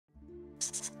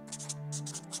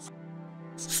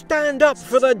Stand up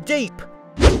for the deep!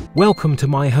 Welcome to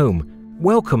my home.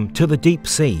 Welcome to the deep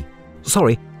sea.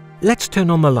 Sorry, let's turn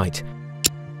on the light.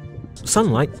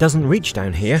 Sunlight doesn't reach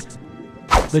down here.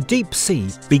 The deep sea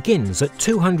begins at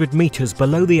 200 meters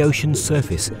below the ocean's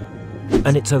surface,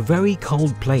 and it's a very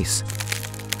cold place.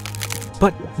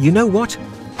 But you know what?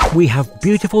 We have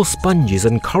beautiful sponges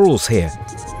and corals here.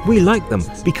 We like them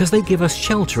because they give us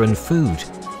shelter and food.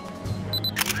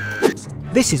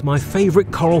 This is my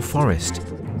favorite coral forest.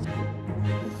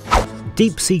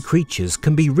 Deep sea creatures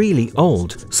can be really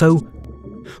old, so...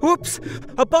 Oops!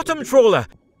 A bottom trawler!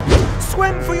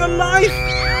 Swim for your life!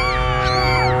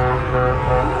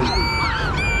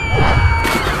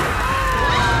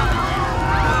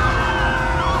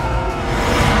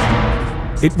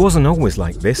 It wasn't always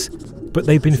like this, but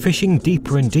they've been fishing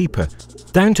deeper and deeper,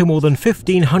 down to more than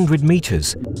 1,500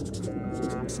 meters.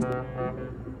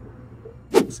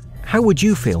 How would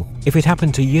you feel if it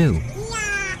happened to you?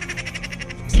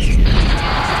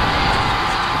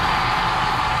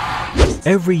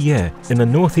 Every year in the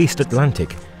northeast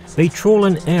Atlantic, they trawl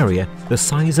an area the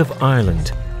size of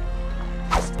Ireland.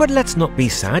 But let's not be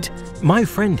sad. My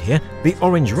friend here, the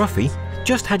orange ruffy,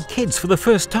 just had kids for the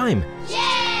first time.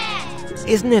 Yeah!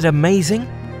 Isn't it amazing?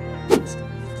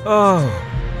 Oh,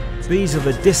 these are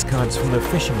the discards from the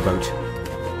fishing boat.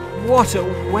 What a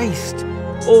waste!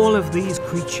 All of these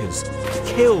creatures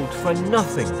killed for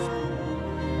nothing.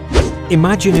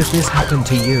 Imagine if this happened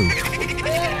to you.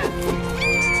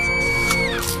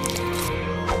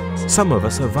 Some of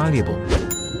us are valuable.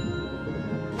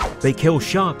 They kill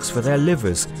sharks for their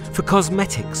livers, for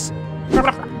cosmetics.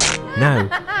 Now,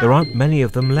 there aren't many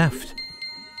of them left.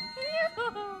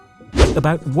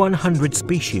 About 100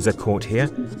 species are caught here,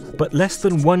 but less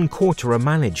than 1/4 are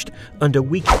managed under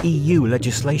weak EU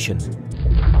legislation.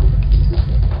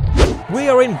 We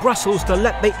are in Brussels to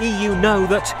let the EU know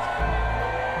that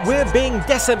we're being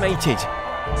decimated.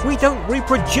 We don't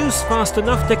reproduce fast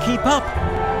enough to keep up.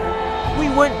 We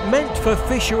weren't meant for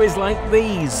fisheries like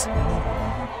these.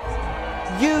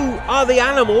 You are the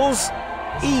animals.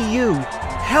 EU,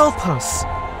 help us.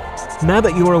 Now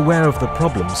that you're aware of the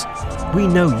problems, we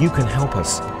know you can help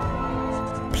us.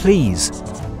 Please,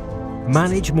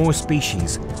 manage more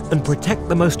species and protect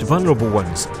the most vulnerable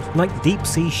ones, like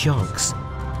deep-sea sharks.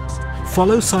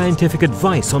 Follow scientific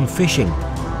advice on fishing.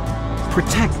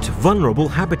 Protect vulnerable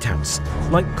habitats,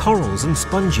 like corals and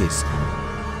sponges.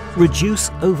 Reduce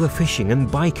overfishing and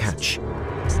bycatch.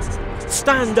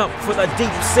 Stand up for the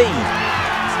deep sea.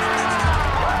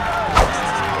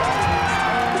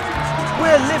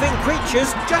 We're living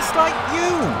creatures just like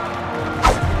you.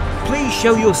 Please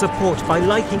show your support by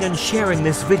liking and sharing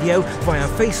this video via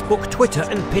Facebook, Twitter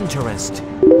and Pinterest.